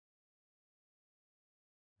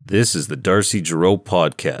This is the Darcy Giroux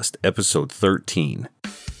Podcast, episode 13.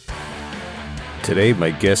 Today,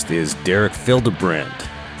 my guest is Derek Fildebrandt,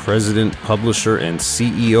 President, Publisher, and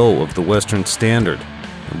CEO of the Western Standard,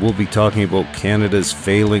 and we'll be talking about Canada's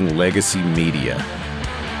failing legacy media.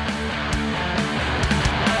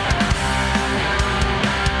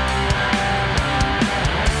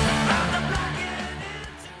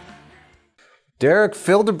 Derek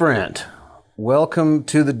Fildebrandt, welcome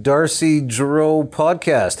to the Darcy Giroux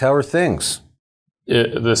Podcast. How are things?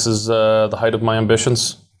 This is the height of my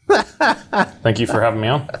ambitions. Thank you for having me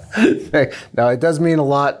on. Now, it does mean a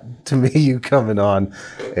lot to me, you coming on.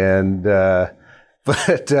 And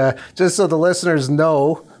but just so the listeners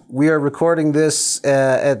know, we are recording this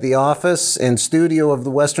at the office and studio of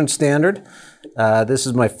the Western Standard. This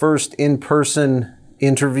is my first in-person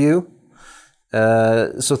interview.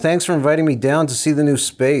 So thanks for inviting me down to see the new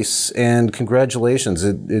space, and congratulations.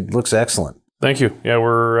 It looks excellent. Thank you. Yeah,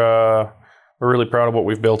 we're really proud of what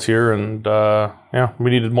we've built here, and we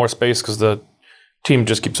needed more space because the team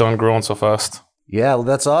just keeps on growing so fast. Yeah, well,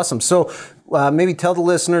 that's awesome. So maybe tell the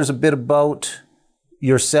listeners a bit about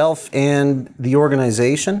yourself and the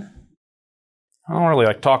organization. I don't really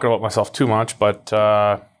like talking about myself too much, but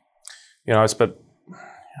I spent,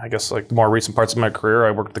 I guess, like the more recent parts of my career,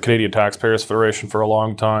 I worked at the Canadian Taxpayers Federation for a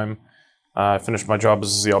long time. I finished my job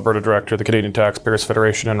as the Alberta director of the Canadian Taxpayers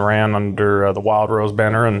Federation and ran under the Wild Rose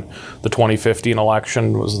banner. And the 2015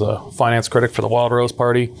 election was the finance critic for the Wild Rose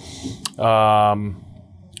Party. I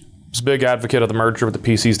was a big advocate of the merger with the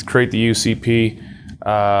PCs to create the UCP.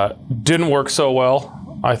 Didn't work so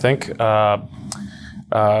well, I think.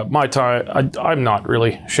 My time, I'm not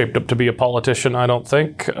really shaped up to be a politician, I don't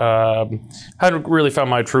think. Hadn't really found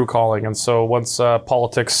my true calling. And so once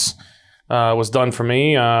politics was done for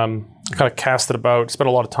me, I kind of cast it about, spent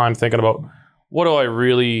a lot of time thinking about what do I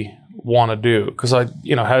really want to do? Because I,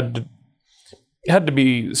 had to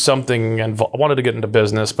be something involved. I wanted to get into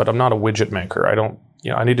business, but I'm not a widget maker.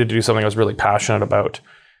 I needed to do something I was really passionate about.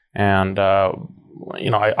 And, I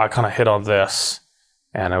kind of hit on this.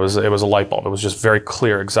 And it was a light bulb. It was just very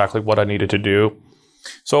clear exactly what I needed to do.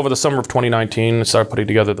 So over the summer of 2019, I started putting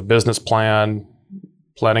together the business plan,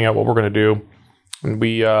 planning out what we're going to do. And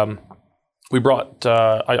we brought,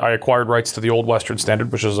 I acquired rights to the old Western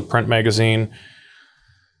Standard, which is a print magazine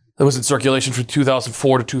that was in circulation from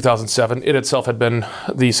 2004 to 2007. It itself had been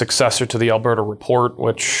the successor to the Alberta Report,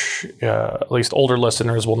 which at least older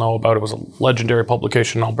listeners will know about. It was a legendary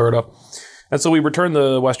publication in Alberta. And so we returned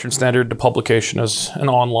the Western Standard to publication as an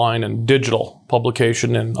online and digital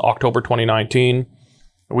publication in October 2019.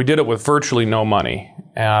 We did it with virtually no money.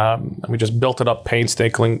 We just built it up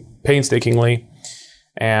painstakingly.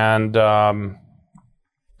 And the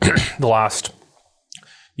last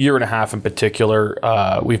year and a half in particular,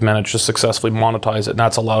 we've managed to successfully monetize it. And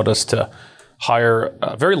that's allowed us to hire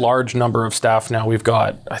a very large number of staff now. We've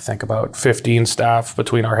got, I think, about 15 staff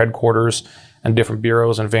between our headquarters and different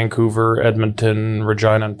bureaus in Vancouver, Edmonton,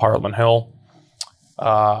 Regina, and Parliament Hill.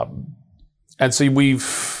 And so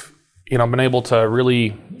we've, been able to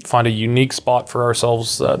really find a unique spot for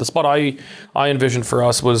ourselves. The spot I envisioned for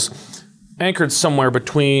us was anchored somewhere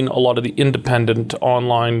between a lot of the independent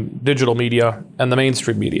online digital media and the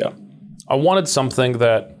mainstream media. I wanted something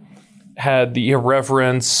that had the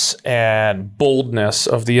irreverence and boldness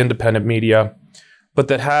of the independent media, but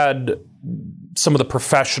that had some of the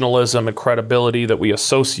professionalism and credibility that we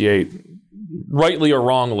associate, rightly or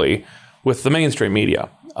wrongly, with the mainstream media.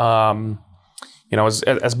 As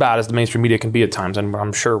bad as the mainstream media can be at times, and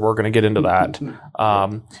I'm sure we're going to get into that.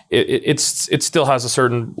 It still has a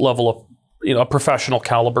certain level of a professional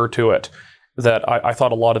caliber to it that I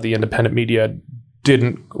thought a lot of the independent media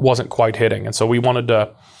wasn't quite hitting, and so we wanted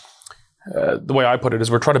to. The way I put it is,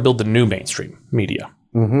 we're trying to build the new mainstream media,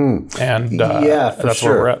 and that's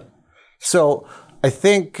where we're at. So I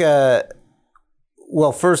think, first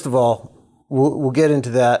of all, we'll get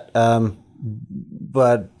into that. I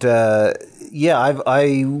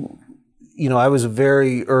was a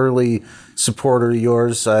very early supporter of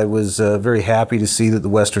yours. I was very happy to see that the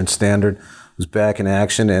Western Standard was back in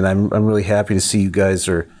action, and I'm really happy to see you guys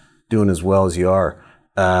are doing as well as you are.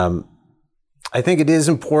 I think it is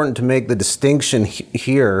important to make the distinction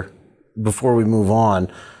here before we move on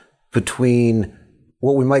between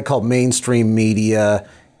what we might call mainstream media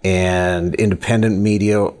and independent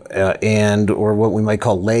media, or what we might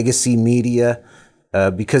call legacy media,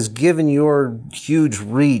 because given your huge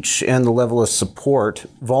reach and the level of support,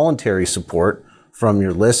 voluntary support from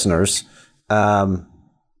your listeners, I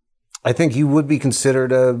think you would be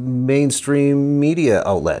considered a mainstream media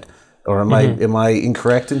outlet. Or am I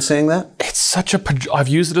incorrect in saying that? It's such I've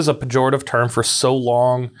used it as a pejorative term for so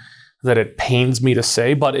long that it pains me to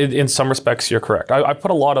say, but in some respects, you're correct. I put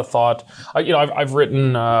a lot of thought. I've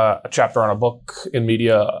written a chapter on a book in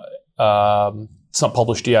media. It's not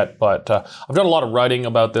published yet, but I've done a lot of writing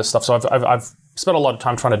about this stuff. So I've spent a lot of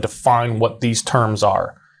time trying to define what these terms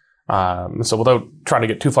are. So without trying to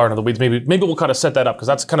get too far into the weeds, maybe we'll kind of set that up, because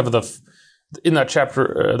that's kind of in that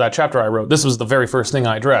chapter I wrote. This was the very first thing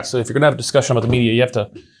I addressed. So if you're going to have a discussion about the media, you have to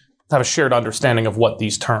have a shared understanding of what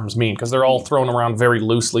these terms mean, because they're all thrown around very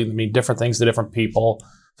loosely. They mean different things to different people.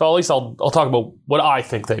 So at least I'll talk about what I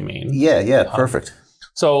think they mean. Yeah, perfect.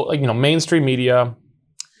 So mainstream media,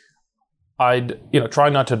 I'd try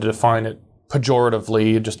not to define it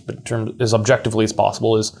pejoratively, just in terms as objectively as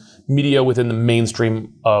possible, is media within the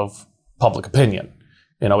mainstream of public opinion.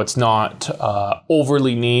 It's not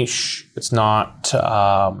overly niche. It's not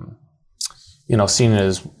seen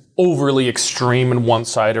as overly extreme in one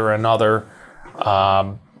side or another.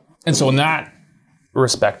 And so in that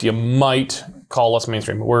respect, you might call us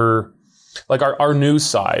mainstream. We're like our news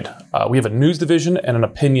side. We have a news division and an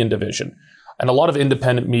opinion division. And a lot of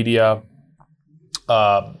independent media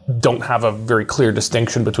don't have a very clear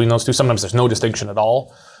distinction between those two. Sometimes there's no distinction at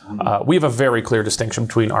all. We have a very clear distinction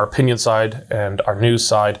between our opinion side and our news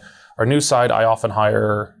side. Our news side, I often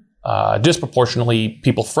hire disproportionately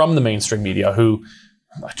people from the mainstream media who,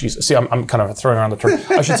 I'm kind of throwing around the term.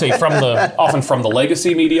 I should say often from the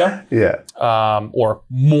legacy media. Yeah. Or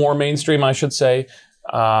more mainstream, I should say.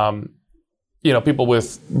 People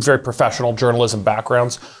with very professional journalism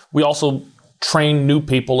backgrounds. We also train new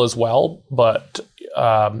people as well, but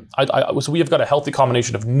so we have got a healthy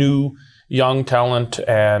combination of new, young talent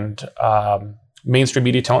and mainstream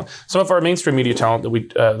media talent. Some of our mainstream media talent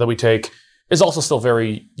that we take is also still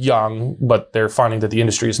very young, but they're finding that the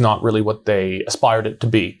industry is not really what they aspired it to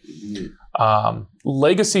be.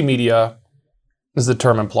 Legacy media, as the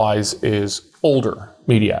term implies, is older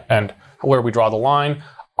media. And where we draw the line,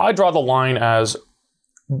 I draw the line as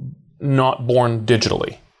not born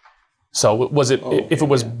digitally. So if it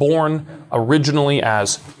was born originally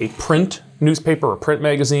as a print newspaper or print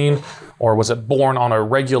magazine, or was it born on a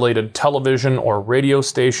regulated television or radio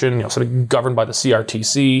station, sort of governed by the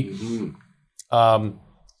CRTC?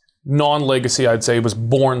 Non-legacy, I'd say, was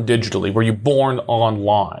born digitally. Were you born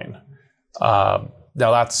online? Now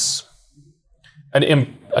that's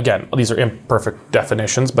again, these are imperfect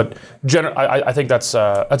definitions, but I think that's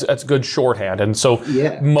good shorthand. And so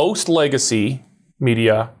most legacy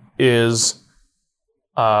media is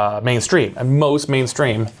mainstream, and most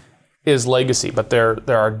mainstream is legacy, but there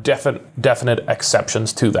are definite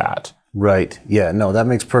exceptions to that. Right. Yeah. No, that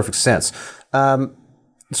makes perfect sense.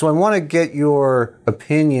 So I want to get your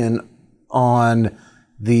opinion on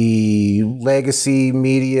the legacy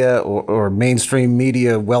media or mainstream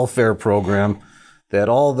media welfare program that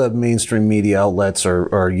all the mainstream media outlets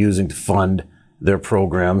are using to fund their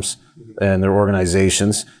programs and their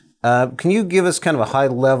organizations. Can you give us kind of a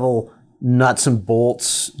high-level nuts and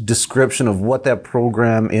bolts description of what that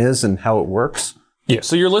program is and how it works? Yeah,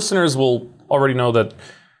 so your listeners will already know that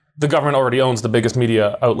the government already owns the biggest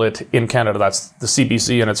media outlet in Canada. That's the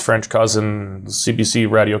CBC and its French cousin, CBC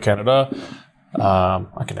Radio Canada.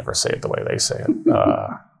 I can never say it the way they say it.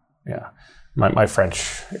 My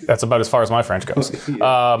French, that's about as far as my French goes.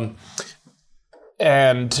 And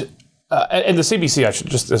the CBC, I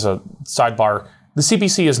should just, as a sidebar, the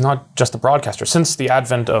CBC is not just a broadcaster. Since the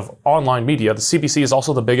advent of online media, the CBC is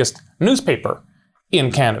also the biggest newspaper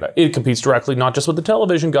in Canada. It competes directly not just with the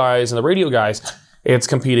television guys and the radio guys. It's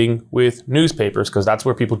competing with newspapers because that's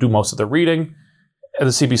where people do most of their reading. And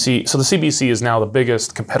the CBC is now the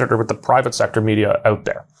biggest competitor with the private sector media out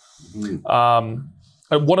there.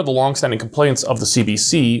 One of the longstanding complaints of the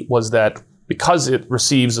CBC was that because it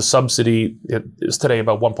receives a subsidy, it is today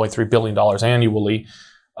about $1.3 billion annually,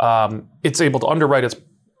 it's able to underwrite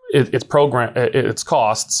its program, its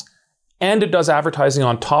costs, and it does advertising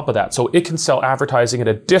on top of that. So it can sell advertising at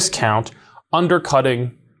a discount,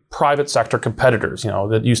 undercutting private sector competitors.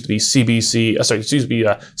 That used to be CTV,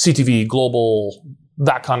 Global,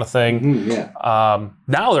 that kind of thing. Now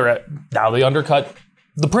they undercut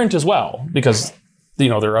the print as well because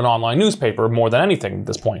they're an online newspaper more than anything at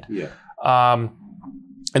this point.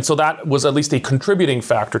 And so that was at least a contributing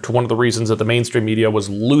factor to one of the reasons that the mainstream media was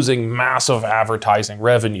losing massive advertising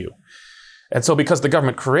revenue. And so because the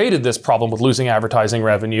government created this problem with losing advertising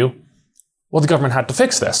revenue, well, the government had to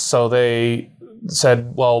fix this. So they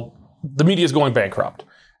said, well, the media is going bankrupt.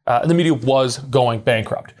 And the media was going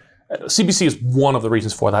bankrupt. CBC is one of the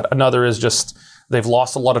reasons for that. Another is just They've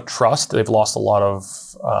lost a lot of trust. They've lost a lot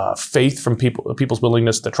of faith from people's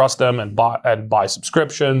willingness to trust them and buy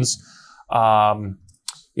subscriptions.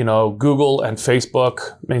 Google and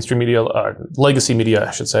Facebook, mainstream media, legacy media,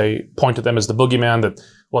 I should say, point to them as the boogeyman that,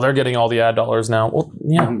 well, they're getting all the ad dollars now. Well,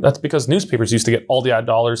 yeah, that's because newspapers used to get all the ad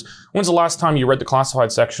dollars. When's the last time you read the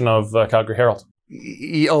classified section of Calgary Herald?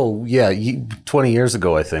 20 years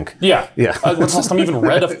ago, I think. Yeah. When's the last time you even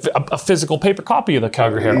read a physical paper copy of the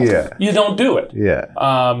Calgary Herald? Yeah. You don't do it. Yeah.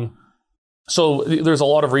 So there's a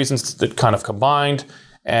lot of reasons that kind of combined,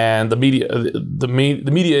 and the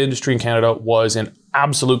media industry in Canada was in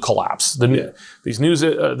absolute collapse. These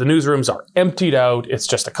the newsrooms are emptied out. It's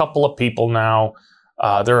just a couple of people now.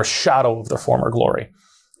 They're a shadow of their former glory.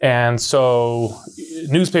 And so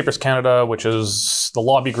Newspapers Canada, which is the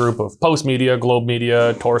lobby group of Post Media, Globe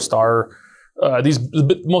Media, Torstar,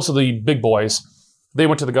 most of the big boys, they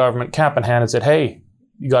went to the government cap in hand and said, hey,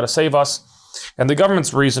 you got to save us. And the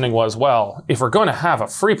government's reasoning was, well, if we're going to have a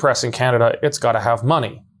free press in Canada, it's got to have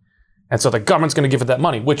money. And so the government's going to give it that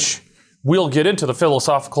money, which we'll get into the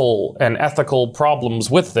philosophical and ethical problems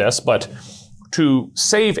with this, but to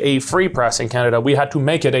save a free press in Canada, we had to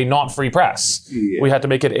make it a not free press. Yeah. We had to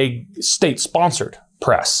make it a state-sponsored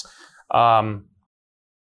press.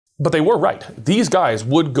 But they were right. These guys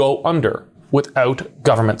would go under without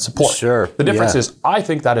government support. Sure. The difference is, I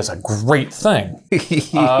think that is a great thing.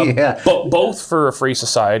 But both for a free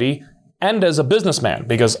society and as a businessman,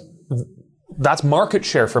 because that's market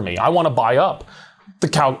share for me. I want to buy up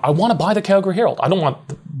I want to buy the Calgary Herald. I don't want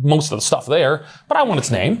most of the stuff there, but I want its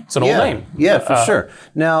name. It's an old name. Yeah, for sure.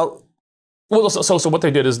 Now, well, so what they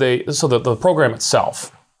did is the program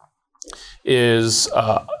itself is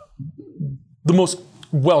the most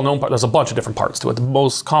well-known part. There's a bunch of different parts to it. The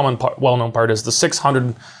most common well-known part is the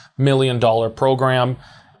 $600 million program,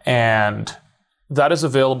 and that is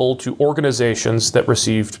available to organizations that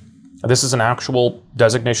received. This is an actual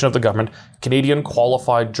designation of the government, Canadian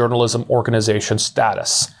Qualified Journalism Organization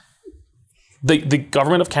status. The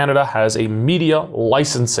government of Canada has a media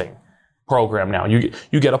licensing program now.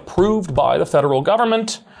 You get approved by the federal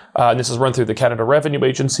government, and this is run through the Canada Revenue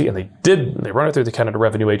Agency, and they run it through the Canada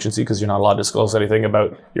Revenue Agency because you're not allowed to disclose anything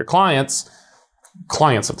about your clients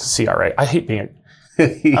of the CRA. I hate being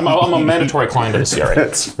I'm a mandatory client of the CRA.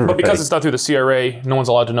 That's right. But because it's done through the CRA, no one's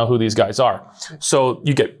allowed to know who these guys are. So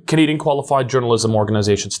you get Canadian Qualified Journalism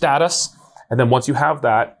Organization status. And then once you have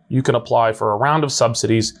that, you can apply for a round of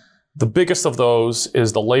subsidies. The biggest of those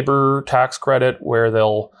is the labor tax credit, where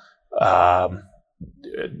they'll,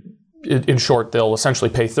 in short, they'll essentially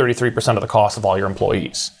pay 33% of the cost of all your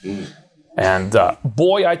employees. And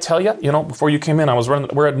boy, I tell you, before you came in,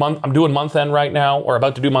 I'm doing month end right now, or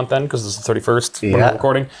about to do month end because this is the 31st when I'm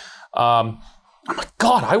recording. I'm like,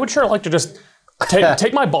 God, I would sure like to just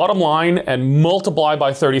take my bottom line and multiply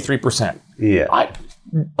by 33%. Yeah. Times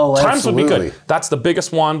absolutely. would be good. That's the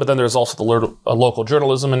biggest one, but then there's also the local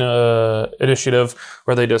journalism initiative,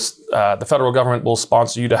 where they the federal government will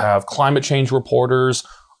sponsor you to have climate change reporters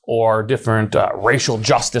or different racial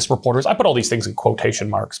justice reporters. I put all these things in quotation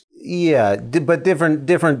marks. Yeah, but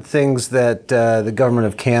different things that the government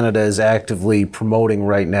of Canada is actively promoting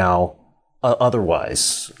right now.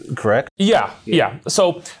 Otherwise, correct? Yeah.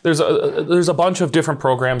 So there's a bunch of different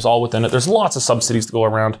programs all within it. There's lots of subsidies to go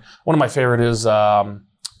around. One of my favorite is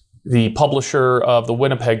the publisher of the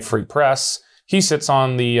Winnipeg Free Press. He sits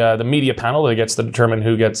on the media panel that gets to determine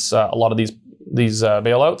who gets a lot of these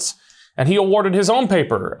bailouts. And he awarded his own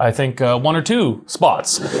paper, I think, 1 or 2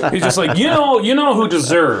 spots. He's just like, you know who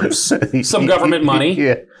deserves some government money?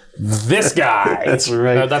 Yeah. This guy. That's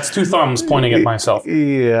right. That's 2 thumbs pointing at myself.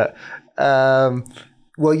 Yeah.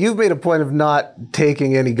 Well, you've made a point of not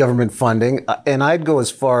taking any government funding, and I'd go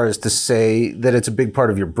as far as to say that it's a big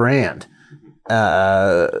part of your brand.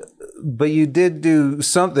 But you did do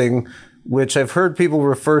something which I've heard people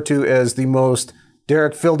refer to as the most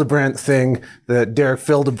Derek Fildebrandt thing that Derek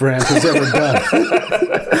Fildebrandt has ever done,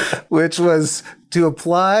 which was to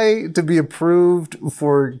apply to be approved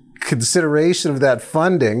for consideration of that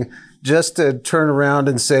funding, just to turn around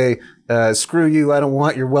and say, screw you, I don't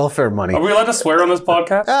want your welfare money. Are we allowed to swear on this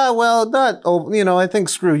podcast? Well, not, I think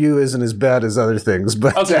screw you isn't as bad as other things.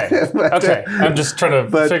 But Okay. I'm just trying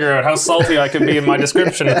to figure out how salty I can be in my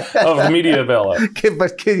description of media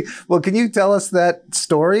bailout. But can you tell us that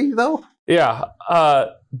story, though? Yeah.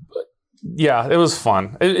 It was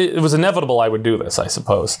fun. It was inevitable I would do this, I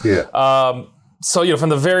suppose. Yeah. So, from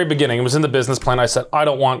the very beginning, it was in the business plan. I said,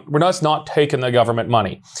 we're not taking the government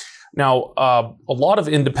money. Now, a lot of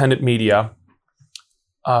independent media,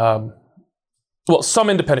 some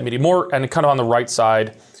independent media, more and kind of on the right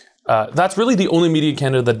side, That's really the only media in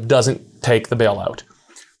Canada that doesn't take the bailout.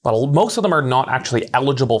 But most of them are not actually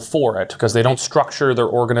eligible for it because they don't structure their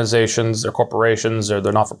organizations, their corporations, or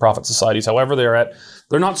their not-for-profit societies, however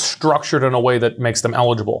they're not structured in a way that makes them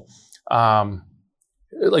eligible.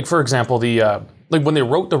 Like, for example, like when they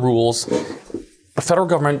wrote the rules, the federal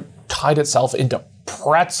government tied itself into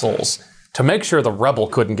pretzels to make sure the Rebel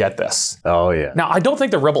couldn't get this. Oh, yeah. Now, I don't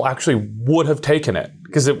think the Rebel actually would have taken it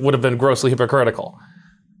because it would have been grossly hypocritical.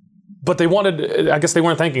 But I guess they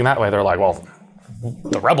weren't thinking that way. They're like, well,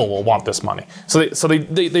 the Rebel will want this money. So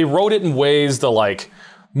they wrote it in ways to like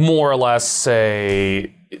more or less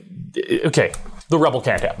say, okay, the Rebel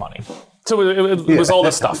can't have money. So it was all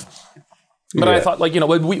this stuff. But I thought, like,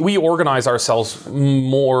 we organize ourselves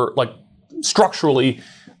more like structurally.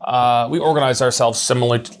 We organize ourselves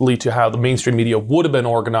similarly to how the mainstream media would have been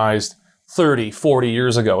organized 30, 40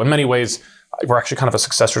 years ago. In many ways, we're actually kind of a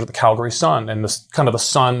successor to the Calgary Sun and this kind of the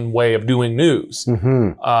Sun way of doing news.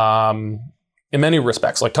 Mm-hmm. In many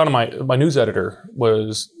respects, like my news editor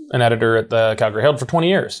was an editor at the Calgary Herald for 20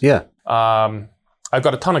 years. Yeah. I've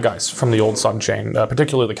got a ton of guys from the old Sun chain,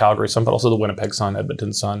 particularly the Calgary Sun, but also the Winnipeg Sun,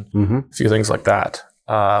 Edmonton Sun, a few things like that.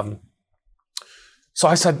 So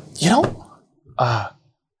I said,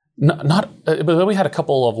 but we had a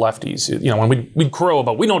couple of lefties, when we'd crow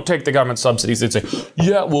about, we don't take the government subsidies, they'd say,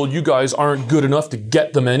 yeah, well, you guys aren't good enough to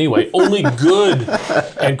get them anyway. Only good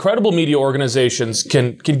and credible media organizations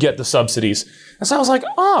can get the subsidies. And so I was like,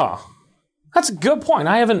 that's a good point.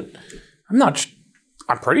 I'm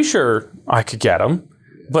pretty sure I could get them,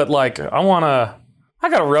 but like, I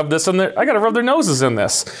gotta rub their noses in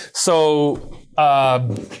this. So,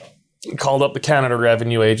 called up the Canada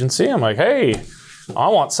Revenue Agency. I'm like, hey, I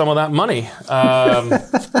want some of that money. How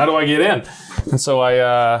do I get in? And so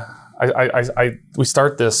we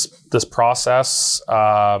start this process.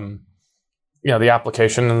 The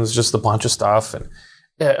application is just a bunch of stuff, and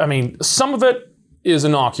I mean, some of it is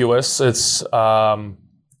innocuous. It's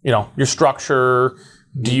your structure.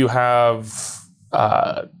 Do you have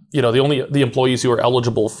the employees who are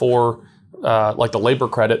eligible for like the labor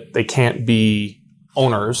credit? They can't be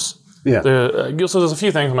owners. Yeah. So there's a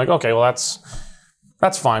few things. I'm like, okay, well that's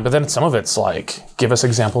fine. But then some of it's like, give us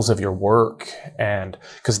examples of your work. And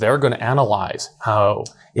because they're going to analyze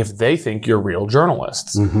if they think you're real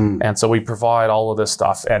journalists. Mm-hmm. And so we provide all of this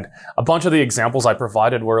stuff. And a bunch of the examples I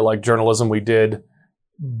provided were like journalism we did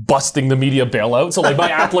busting the media bailout. So like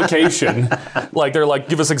my application, like they're like,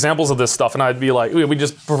 give us examples of this stuff. And I'd be like, we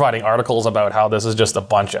just providing articles about how this is just a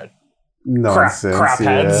bunch of crap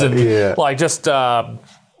heads. And like just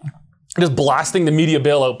blasting the media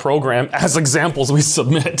bailout program as examples we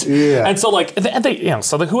submit. Yeah. And so like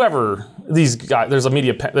whoever these guys, there's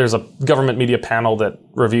a government media panel that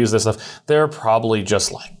reviews this stuff. They're probably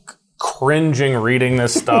just like cringing reading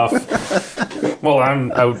this stuff. Well,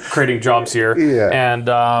 I'm out creating jobs here. Yeah. And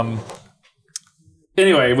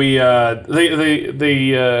anyway, a lady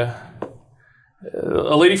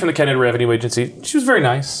from the Canada Revenue Agency, she was very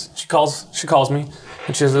nice. She calls me.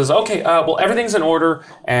 And she says, okay, well, everything's in order,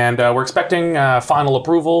 and we're expecting final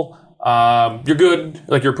approval. You're good,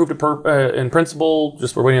 like you're approved in principle,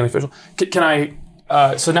 just we're waiting on the official. Can I,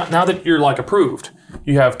 so now that you're like approved,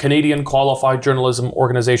 you have Canadian Qualified Journalism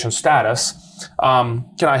Organization status. Can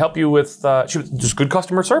I help you with, just good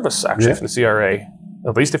customer service, actually, from the CRA.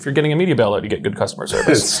 At least if you're getting a media bailout, you get good customer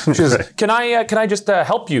service. She says, can I just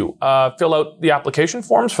help you fill out the application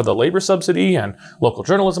forms for the labor subsidy and local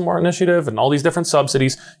journalism initiative and all these different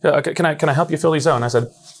subsidies? Can I help you fill these out? And I said,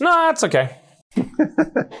 no, that's okay. And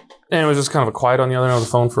it was just kind of a quiet on the other end of the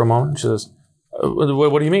phone for a moment. She says,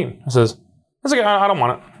 what do you mean? I says, that's okay, I don't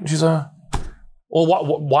want it. And she says, well,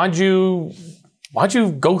 why'd you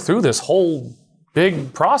go through this whole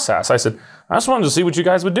big process? I said, I just wanted to see what you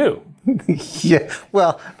guys would do. Yeah,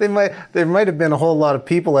 well, there might have been a whole lot of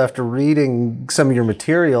people after reading some of your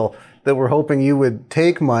material that were hoping you would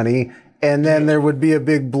take money, and then there would be a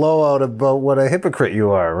big blowout about what a hypocrite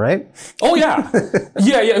you are, right? Oh, yeah.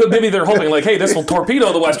 Yeah. Maybe they're hoping, like, hey, this will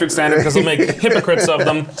torpedo the Western Standard because it'll make hypocrites of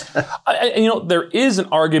them. There is an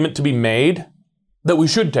argument to be made that we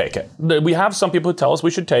should take it. We have some people who tell us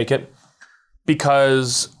we should take it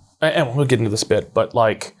because, and we'll get into this bit, but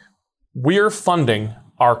like, we're funding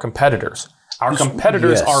our competitors. Our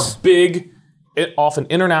competitors are big, often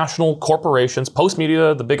international corporations.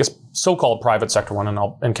 Postmedia, the biggest so-called private sector one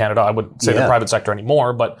in Canada. I wouldn't say the private sector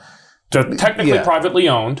anymore, but they're technically privately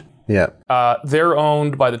owned. Yeah, they're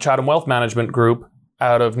owned by the Chatham Wealth Management Group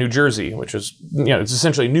out of New Jersey, which is it's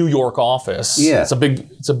essentially a New York office. Yeah, it's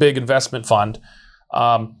a big investment fund.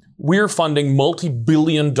 We're funding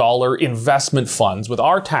multi-billion-dollar investment funds with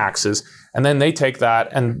our taxes and then they take that,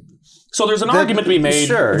 and so there's an argument to be made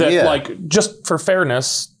that, like, just for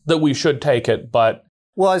fairness, that we should take it, but...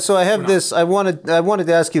 Well, so I have this, I wanted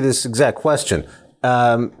to ask you this exact question.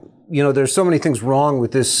 There's so many things wrong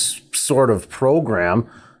with this sort of program,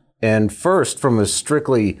 and first, from a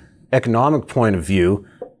strictly economic point of view,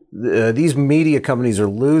 these media companies are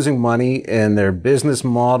losing money, and their business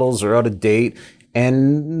models are out of date,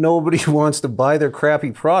 and nobody wants to buy their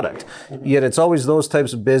crappy product. Yet it's always those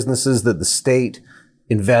types of businesses that the state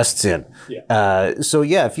invests in.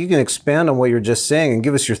 If you can expand on what you're just saying and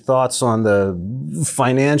give us your thoughts on the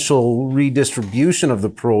financial redistribution of the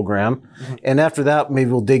program, and after that,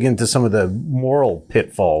 maybe we'll dig into some of the moral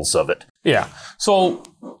pitfalls of it. Yeah. So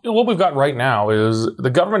what we've got right now is the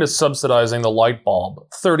government is subsidizing the light bulb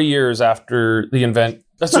 30 years after the invent.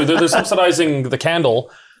 Sorry, they're subsidizing the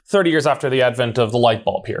candle 30 years after the advent of the light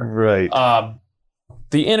bulb here. Right.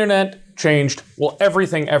 The internet changed, well,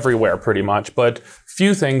 everything everywhere pretty much, but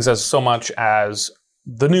few things as so much as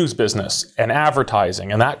the news business and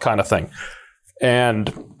advertising and that kind of thing.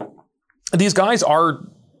 And these guys are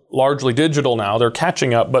largely digital now. They're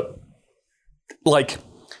catching up, but like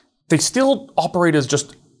they still operate as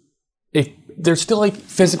just they're still a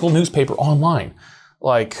physical newspaper online.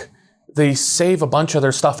 Like they save a bunch of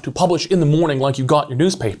their stuff to publish in the morning like you got your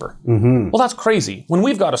newspaper. Mm-hmm. Well, that's crazy. When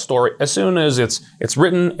we've got a story, as soon as it's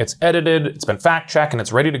written, it's edited, it's been fact-checked, and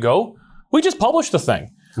it's ready to go, we just publish the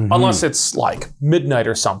thing. Mm-hmm. Unless it's like midnight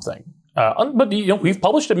or something. But we've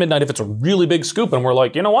published at midnight if it's a really big scoop, and we're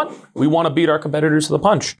like, you know what? We want to beat our competitors to the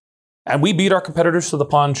punch. And we beat our competitors to the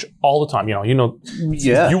punch all the time. You want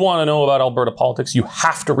to know about Alberta politics, you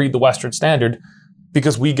have to read the Western Standard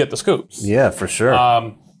because we get the scoops. Yeah, for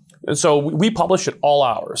sure. So we publish at all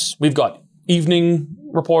hours. We've got evening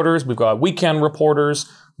reporters. We've got weekend reporters.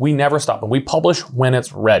 We never stop. And we publish when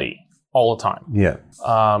it's ready all the time. Yeah.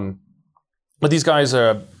 But these guys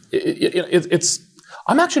are,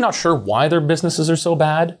 I'm actually not sure why their businesses are so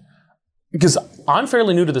bad. Because I'm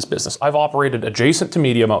fairly new to this business. I've operated adjacent to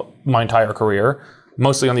media my entire career,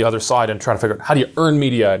 mostly on the other side, and trying to figure out how do you earn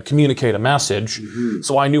media and communicate a message. Mm-hmm.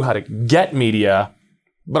 So I knew how to get media,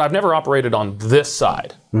 but I've never operated on this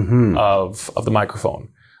side of the microphone.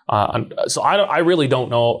 So I really don't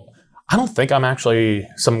know. I don't think I'm actually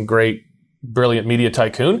some great, brilliant media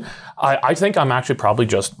tycoon. I think I'm actually probably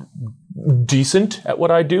just decent at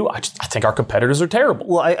what I do. I think our competitors are terrible.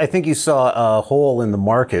 Well, I think you saw a hole in the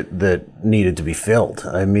market that needed to be filled.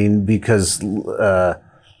 I mean, because,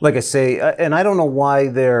 like I say, and I don't know why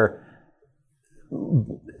their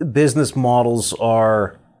business models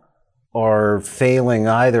are failing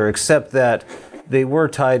either, except that they were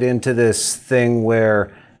tied into this thing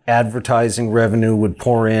where advertising revenue would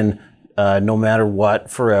pour in no matter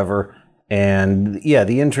what forever. And yeah,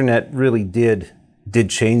 the internet really did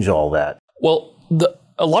change all that. Well,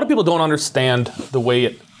 a lot of people don't understand the way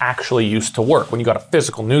it actually used to work when you got a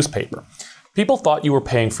physical newspaper. People thought you were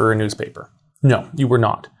paying for a newspaper. No, you were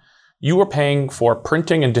not. You were paying for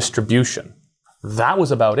printing and distribution. That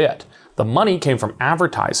was about it. The money came from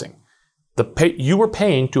advertising. You were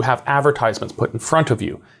paying to have advertisements put in front of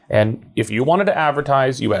you. And if you wanted to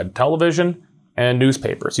advertise, you had television and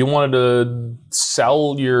newspapers. You wanted to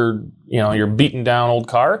sell your beaten down old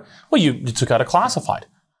car, well, you took out a classified.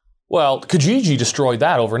 Well, Kijiji destroyed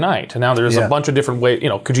that overnight. And now there's a bunch of different ways.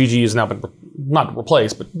 Kijiji has now been not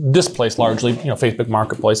replaced, but displaced largely, Facebook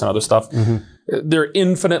Marketplace and other stuff. Mm-hmm. They're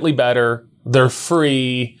infinitely better. They're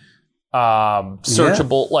free,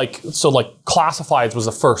 searchable. Yeah. So classifieds was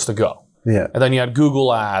the first to go. Yeah. And then you had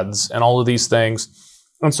Google ads and all of these things.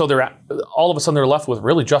 And so all of a sudden they're left with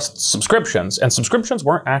really just subscriptions. And subscriptions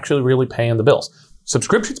weren't actually really paying the bills.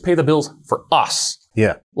 Subscriptions pay the bills for us.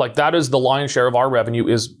 Yeah. Like that is the lion's share of our revenue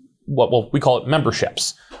is what we call it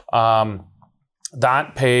memberships.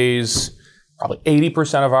 That pays probably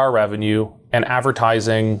 80% of our revenue, and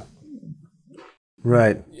advertising.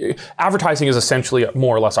 Right. Advertising is essentially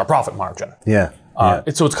more or less our profit margin. Yeah.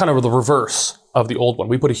 So it's kind of the reverse of the old one.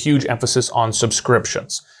 We put a huge emphasis on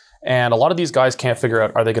subscriptions. And a lot of these guys can't figure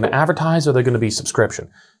out, are they going to advertise or are they going to be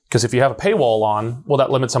subscription? Because if you have a paywall on, well,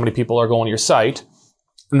 that limits how many people are going to your site,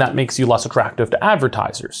 and that makes you less attractive to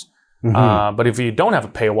advertisers. Mm-hmm. But if you don't have a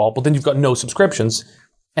paywall, well, then you've got no subscriptions,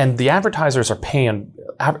 and the advertisers are paying.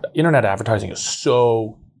 Internet advertising is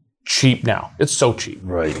so cheap now. It's so cheap.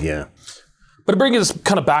 Right, yeah. But to bring us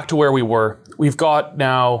kind of back to where we were, we've got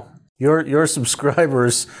now... Your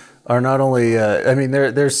subscribers are not only,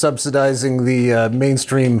 they're subsidizing the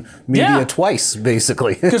mainstream media twice,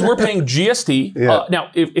 basically. Because we're paying GST. Yeah. Now,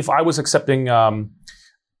 if I was accepting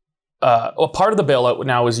a part of the bailout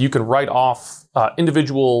now is you can write off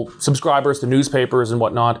individual subscribers to newspapers and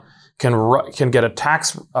whatnot can get a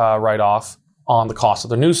tax write-off on the cost of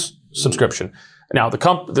their news subscription. Now,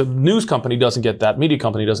 the news company doesn't get that, media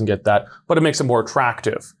company doesn't get that, but it makes it more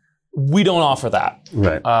attractive. We don't offer that.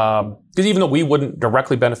 Right. Because even though we wouldn't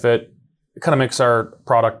directly benefit, it kind of makes our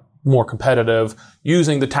product more competitive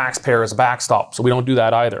using the taxpayer as a backstop. So we don't do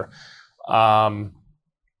that either. But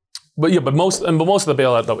most of the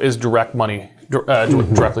bailout though is direct money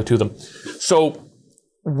directly to them. So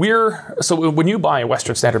when you buy a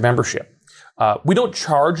Western Standard membership, we don't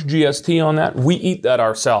charge GST on that. We eat that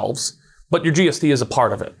ourselves, but your GST is a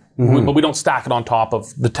part of it. But we don't stack it on top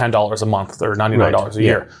of the $10 a month or $99 a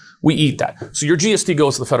year. We eat that. So your GST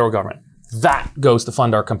goes to the federal government. That goes to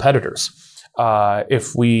fund our competitors.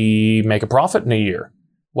 If we make a profit in a year,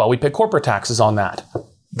 well, we pay corporate taxes on that.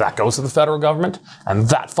 That goes to the federal government, and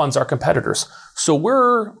that funds our competitors. So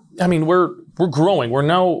we're growing. We're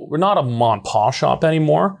not a mom and pop shop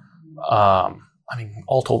anymore.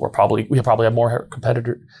 All told, we probably have more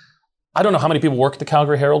competitors. I don't know how many people work at the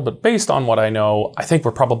Calgary Herald, but based on what I know, I think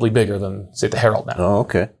we're probably bigger than, say, the Herald now. Oh,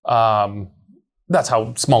 okay. That's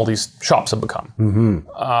how small these shops have become.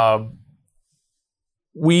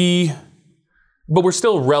 But we're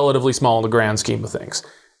still relatively small in the grand scheme of things.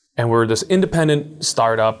 And we're this independent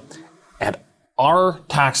startup, and our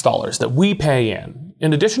tax dollars that we pay in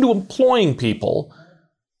addition to employing people,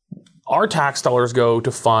 our tax dollars go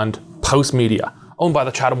to fund Post Media, owned by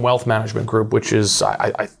the Chatham Wealth Management Group, which is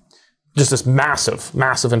just this massive,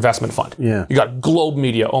 massive investment fund. Yeah. You got Globe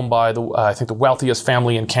Media, owned by I think the wealthiest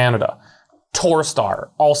family in Canada. Torstar,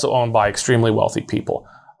 also owned by extremely wealthy people.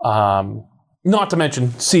 Not to mention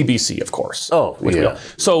CBC, of course. Oh, yeah.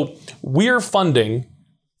 So we're funding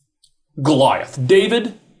Goliath.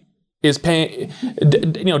 David is paying,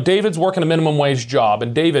 David's working a minimum wage job,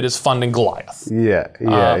 and David is funding Goliath. Yeah,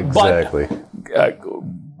 exactly.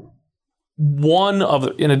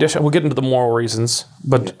 In addition, we'll get into the moral reasons,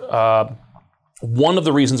 but one of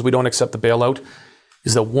the reasons we don't accept the bailout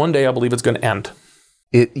is that one day I believe it's going to end.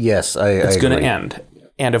 It's going to end.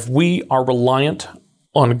 And if we are reliant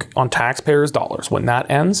on taxpayers' dollars, when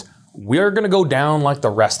that ends, we're going to go down like the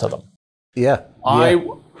rest of them. Yeah.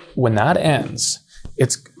 When that ends,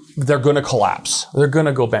 they're going to collapse. They're going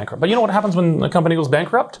to go bankrupt. But you know what happens when a company goes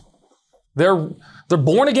bankrupt? They're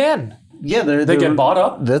born again. Yeah, they get bought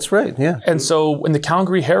up. That's right. Yeah. And so when the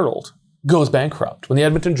Calgary Herald goes bankrupt, when the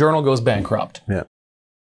Edmonton Journal goes bankrupt,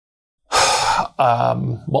 I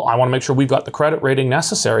want to make sure we've got the credit rating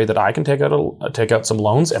necessary that I can take out some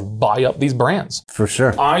loans and buy up these brands. For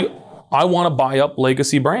sure. I want to buy up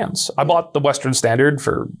legacy brands. I bought the Western Standard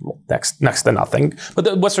for next to nothing, but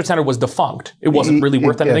the Western Standard was defunct. It wasn't really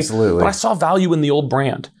worth anything. Absolutely. But I saw value in the old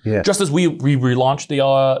brand. Yeah. Just as we relaunched the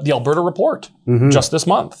Alberta Report just this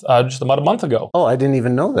month, just about a month ago. Oh, I didn't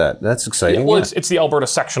even know that. That's exciting. Well, it's the Alberta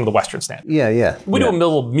section of the Western Standard. Yeah. We do a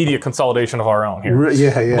little media consolidation of our own here.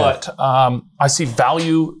 Yeah. But I see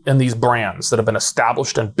value in these brands that have been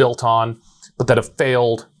established and built on, but that have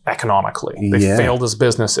failed economically. They failed as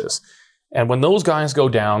businesses. And when those guys go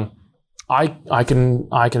down, I can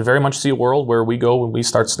very much see a world where we go and we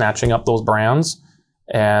start snatching up those brands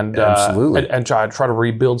and try to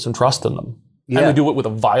rebuild some trust in them. Yeah. And we do it with a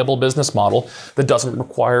viable business model that doesn't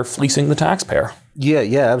require fleecing the taxpayer.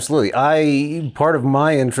 Yeah, absolutely. Part of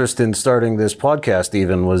my interest in starting this podcast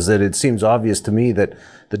even was that it seems obvious to me that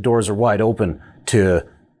the doors are wide open to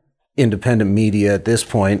independent media at this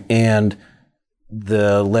point, and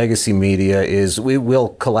the legacy media will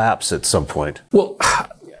collapse at some point. Well,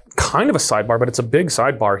 kind of a sidebar, but it's a big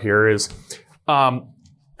sidebar here is the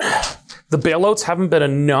bailouts haven't been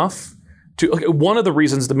enough to... Okay, one of the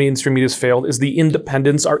reasons the mainstream media's failed is the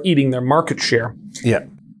independents are eating their market share. Yeah.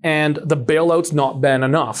 And the bailout's not been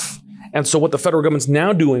enough. And so what the federal government's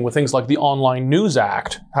now doing with things like the Online News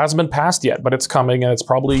Act hasn't been passed yet, but it's coming, and it's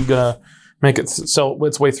probably going to make it so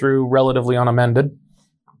its way through relatively unamended.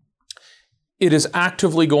 It is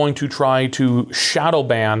actively going to try to shadow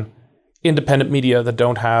ban independent media that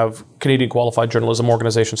don't have Canadian Qualified Journalism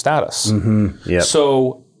Organization status.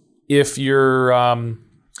 So if you're,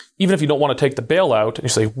 even if you don't want to take the bailout and you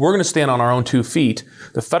say, we're going to stand on our own 2 feet,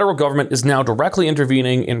 the federal government is now directly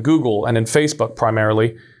intervening in Google and in Facebook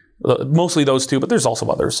primarily, mostly those two, but there's also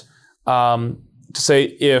others, to say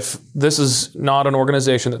if this is not an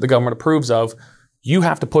organization that the government approves of, you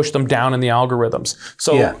have to push them down in the algorithms.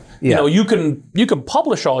 So, you can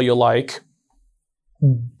publish all you like,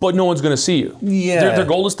 but no one's going to see you. Yeah. Their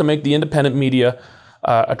goal is to make the independent media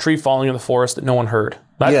a tree falling in the forest that no one heard.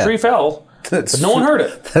 That tree fell, but no one heard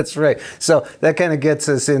it. That's right. So that kind of gets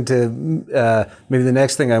us into maybe the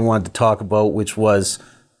next thing I wanted to talk about, which was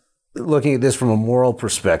looking at this from a moral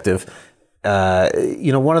perspective.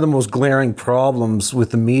 One of the most glaring problems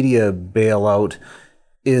with the media bailout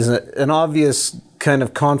is an obvious kind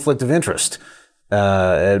of conflict of interest.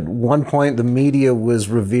 At one point, the media was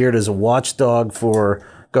revered as a watchdog for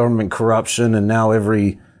government corruption, and now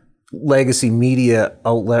every legacy media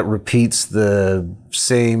outlet repeats the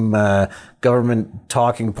same government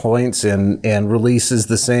talking points and releases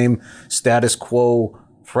the same status quo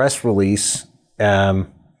press release.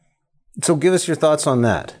 So give us your thoughts on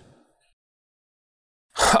that.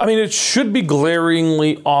 I mean, it should be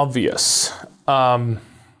glaringly obvious.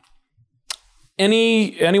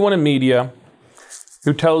 Anyone in media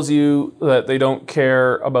who tells you that they don't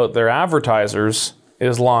care about their advertisers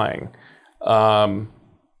is lying.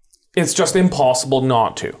 It's just impossible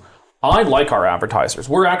not to. I like our advertisers.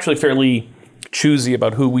 We're actually fairly choosy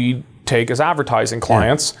about who we take as advertising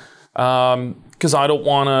clients because I don't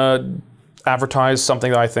want to advertise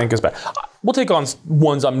something that I think is bad. We'll take on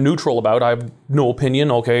ones I'm neutral about. I have no opinion.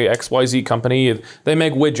 Okay, XYZ company, they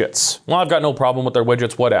make widgets. Well, I've got no problem with their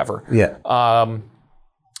widgets, whatever. Yeah.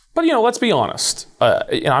 But, let's be honest. I'm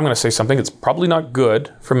going to say something that's probably not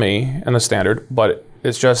good for me and the Standard, but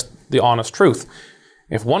it's just the honest truth.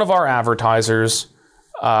 If one of our advertisers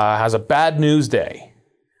has a bad news day,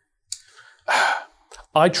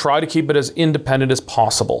 I try to keep it as independent as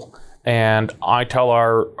possible. And I tell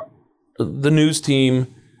the news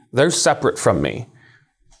team, they're separate from me.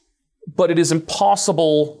 But it is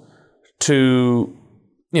impossible to,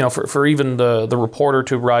 for even the reporter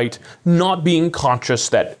to write, not being conscious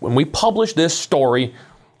that when we publish this story,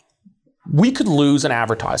 we could lose an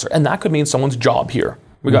advertiser. And that could mean someone's job here.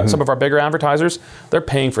 We got some of our bigger advertisers, they're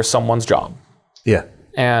paying for someone's job. Yeah.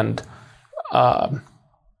 And I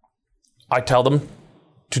tell them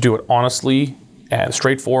to do it honestly and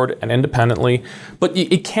straightforward and independently, but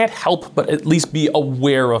it can't help but at least be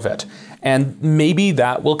aware of it. And maybe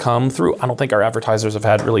that will come through. I don't think our advertisers have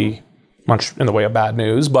had really much in the way of bad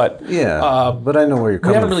news, but but I know where you're coming from.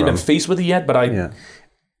 We haven't really been faced with it yet, but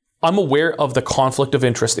I'm aware of the conflict of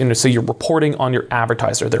interest in, say, you're reporting on your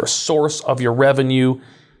advertiser. They're a source of your revenue.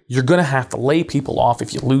 You're going to have to lay people off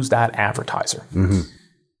if you lose that advertiser.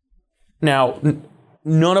 Now,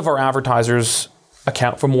 none of our advertisers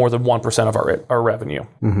account for more than 1% of our revenue.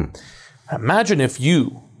 Imagine if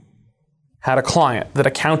you had a client that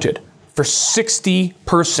accounted for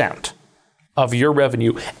 60% of your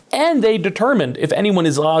revenue, and they determined if anyone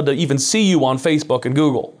is allowed to even see you on Facebook and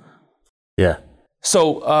Google. Yeah.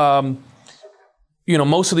 So,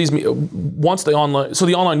 most of these, the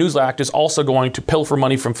Online News Act is also going to pilfer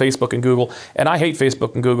money from Facebook and Google. And I hate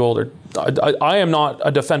Facebook and Google. I am not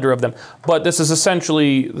a defender of them. But this is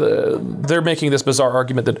essentially, they're making this bizarre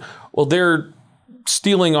argument that, well, they're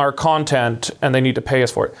stealing our content and they need to pay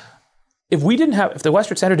us for it. If the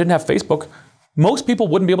Western Standard didn't have Facebook, most people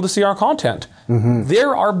wouldn't be able to see our content.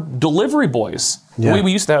 There are delivery boys. The way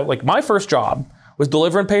we used to have, like, my first job was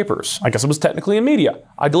delivering papers. I guess it was technically in media.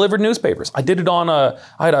 I delivered newspapers. I did it on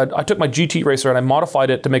I took my GT racer and I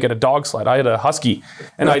modified it to make it a dog sled. I had a Husky,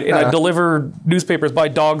 and I delivered newspapers by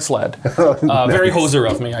dog sled. Very hoser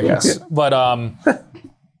of me, I guess. But,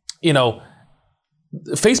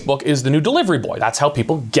 Facebook is the new delivery boy. That's how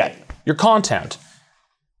people get your content.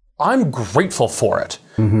 I'm grateful for it.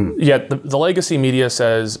 Yet the legacy media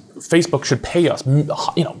says Facebook should pay us,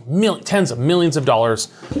 tens of millions of dollars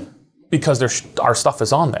because our stuff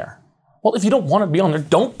is on there. Well, if you don't want to be on there,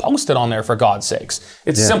 don't post it on there, for God's sakes.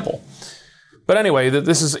 It's simple. But anyway,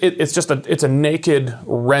 it's a naked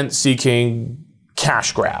rent-seeking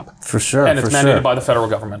cash grab. For sure. And it's mandated by the federal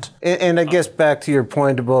government. And I guess back to your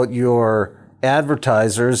point about your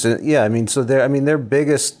advertisers,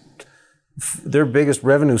 their biggest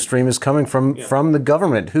revenue stream is coming from the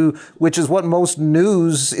government, which is what most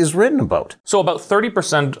news is written about. So about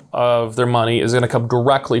 30% of their money is going to come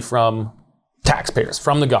directly from taxpayers,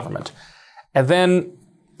 from the government. And then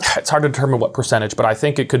it's hard to determine what percentage, but I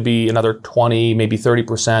think it could be another 20, maybe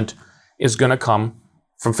 30% is going to come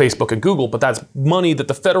from Facebook and Google, but that's money that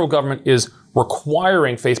the federal government is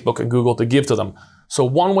requiring Facebook and Google to give to them. So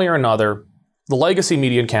one way or another, the legacy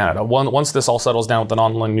media in Canada, once this all settles down with an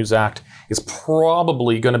Online News Act, is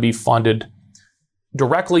probably going to be funded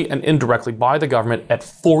directly and indirectly by the government at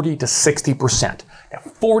 40 to 60%. Now,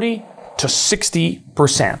 40 to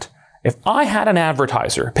 60%. If I had an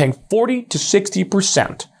advertiser paying 40 to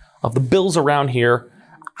 60% of the bills around here,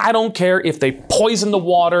 I don't care if they poison the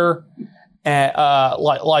water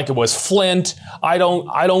like it was Flint. I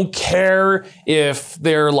don't care if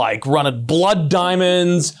they're like running blood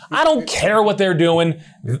diamonds. I don't care what they're doing.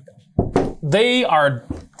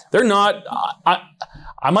 They're not.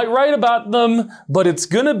 I might write about them, but it's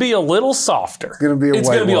going to be a little softer. It's going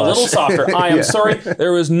to be a little softer. I am sorry.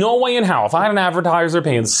 There is no way in hell. If I had an advertiser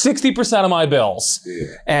paying 60% of my bills,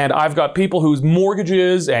 and I've got people whose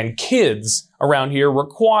mortgages and kids around here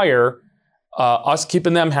require us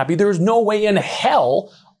keeping them happy, there's no way in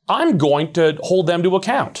hell I'm going to hold them to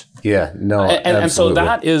account. Yeah, no, and so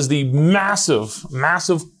that is the massive,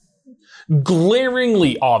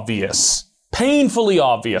 glaringly obvious, painfully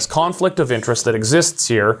obvious conflict of interest that exists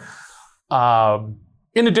here,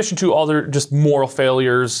 in addition to other just moral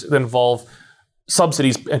failures that involve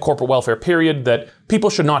subsidies and corporate welfare, period, that people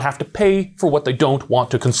should not have to pay for what they don't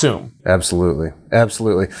want to consume. Absolutely.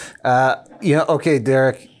 Okay,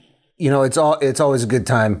 Derek, it's always a good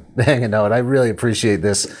time hanging out. I really appreciate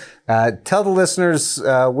this. Tell the listeners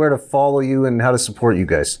where to follow you and how to support you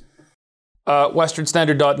guys.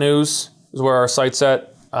 westernstandard.news is where our site's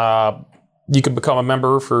at. You can become a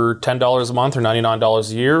member for $10 a month or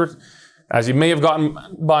 $99 a year. As you may have gotten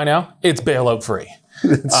by now, it's bailout free.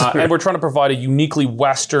 And we're trying to provide a uniquely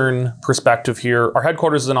Western perspective here. Our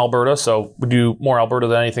headquarters is in Alberta, so we do more Alberta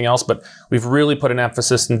than anything else, but we've really put an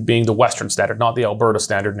emphasis in being the Western standard, not the Alberta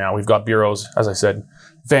standard now. We've got bureaus, as I said,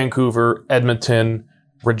 Vancouver, Edmonton,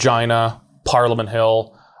 Regina, Parliament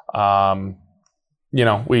Hill.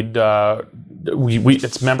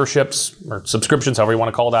 It's memberships or subscriptions, however you want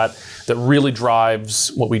to call that really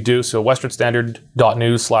drives what we do. So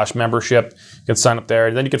westernstandard.news/membership. You can sign up there.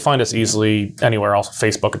 And then you can find us easily anywhere else,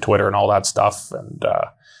 Facebook and Twitter and all that stuff. And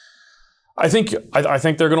I think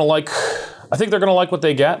they're going to like what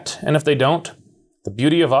they get. And if they don't, the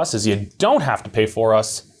beauty of us is you don't have to pay for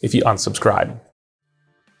us if you unsubscribe.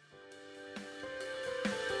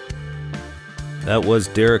 That was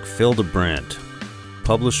Derek Fildebrandt,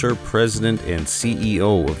 publisher, president, and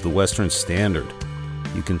CEO of the Western Standard.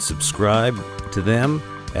 You can subscribe to them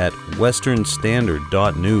at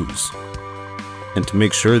westernstandard.news. And to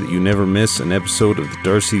make sure that you never miss an episode of the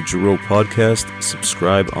Darcy Giroux podcast,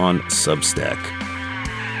 subscribe on Substack.